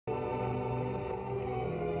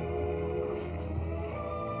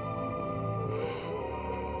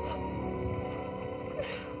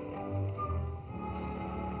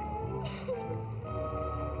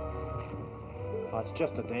it's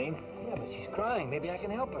just a dame. Yeah, but she's crying. Maybe I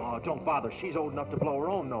can help her. Oh, don't bother. She's old enough to blow her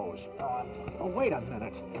own nose. Oh, wait a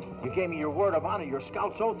minute. You gave me your word of honor, your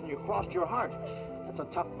scout's oath, and you crossed your heart. That's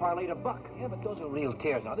a tough parlay to buck. Yeah, but those are real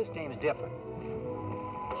tears. Now, this dame's different.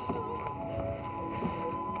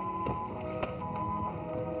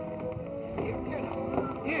 Here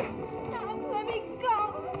now. Here. No, let me go.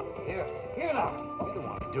 Here now. You don't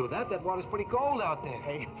want to do that. That water's pretty cold out there.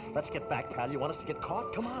 Hey, let's get back, pal. You want us to get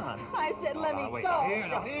caught? Come on. I said let me wait. go.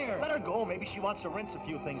 Here. Let her go. Maybe she wants to rinse a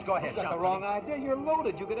few things. Go ahead, You got jump. the wrong idea. You're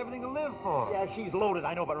loaded. You got everything to live for. Yeah, she's loaded,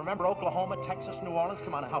 I know, but remember Oklahoma, Texas, New Orleans?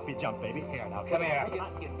 Come on, I'll help you jump, baby. Here, now, come here.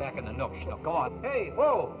 Get back in the nook. Now, come on. Hey,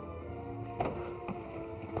 whoa.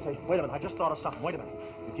 Say, wait a minute, I just thought of something. Wait a minute.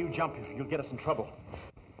 If you jump, you'll get us in trouble.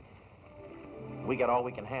 We got all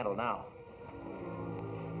we can handle now.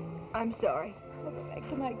 I'm sorry. I'll go back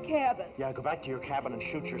to my cabin. Yeah, go back to your cabin and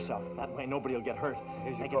shoot yourself. That way nobody will get hurt.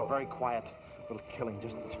 Make it very quiet. A little killing.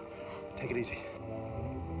 Just take it easy.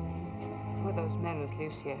 Who are those men with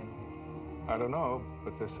Lucia? I don't know,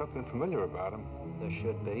 but there's something familiar about them. There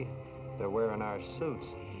should be. They're wearing our suits.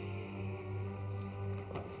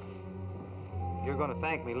 You're going to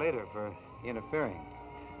thank me later for interfering.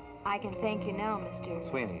 I can thank you now, Mr.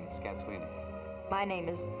 Sweeney, Scat Sweeney. My name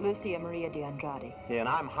is Lucia Maria de Andrade. Yeah, and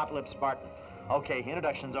I'm Hot Lips Barton. Okay,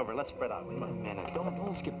 introduction's over. Let's spread out. Wait a minute.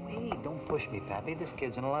 Don't push me, Pappy. This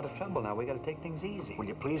kid's in a lot of trouble now. We got to take things easy. Will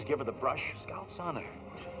you please give her the brush? Scout's honor.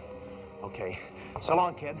 Okay. So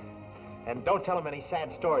long, kid. And don't tell him any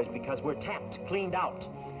sad stories because we're tapped, cleaned out.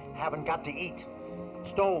 Haven't got to eat.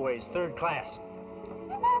 Stowaways, 3rd class.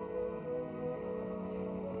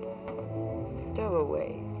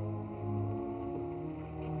 Stowaways.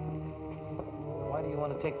 Why do you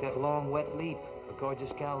want to take that long, wet leap? A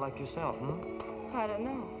gorgeous gal like yourself, I don't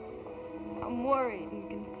know. I'm worried and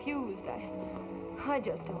confused. I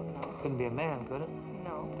just don't know. Couldn't be a man, could it?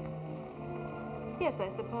 No. Yes, I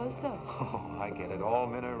suppose so. Oh, I get it. All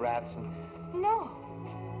men are rats and... No.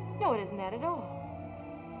 No, it isn't that at all.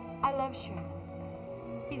 I love Sherman.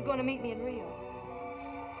 He's going to meet me in Rio.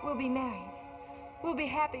 We'll be married. We'll be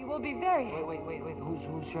happy. We'll be very happy. Wait.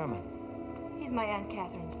 Who's Sherman? He's my Aunt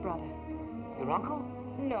Catherine's brother. Your uncle?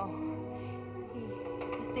 No.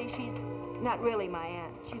 You see, she's not really my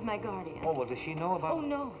aunt. She's my guardian. Oh, well, does she know about... Oh,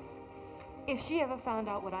 no. If she ever found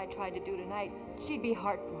out what I tried to do tonight, she'd be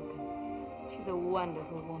heartbroken. She's a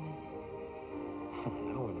wonderful woman.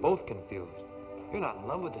 Now we're both confused. You're not in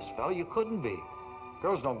love with this fella. You couldn't be.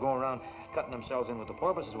 Girls don't go around cutting themselves in with the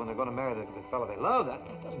porpoises when they're going to marry the fella they love. That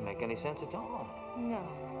doesn't make any sense at all. No.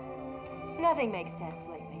 Nothing makes sense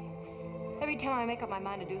lately. Every time I make up my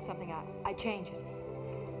mind to do something, I change it.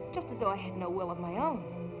 Just as though I had no will of my own.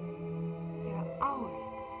 There are hours,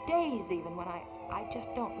 days even, when I just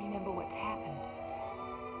don't remember what's happened.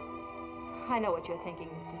 I know what you're thinking,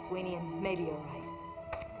 Mr. Sweeney, and maybe you're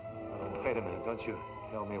right. Wait a minute. Don't you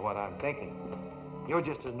tell me what I'm thinking. You're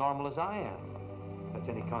just as normal as I am. If that's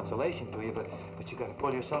any consolation to you, but you got to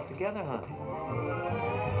pull yourself together, honey.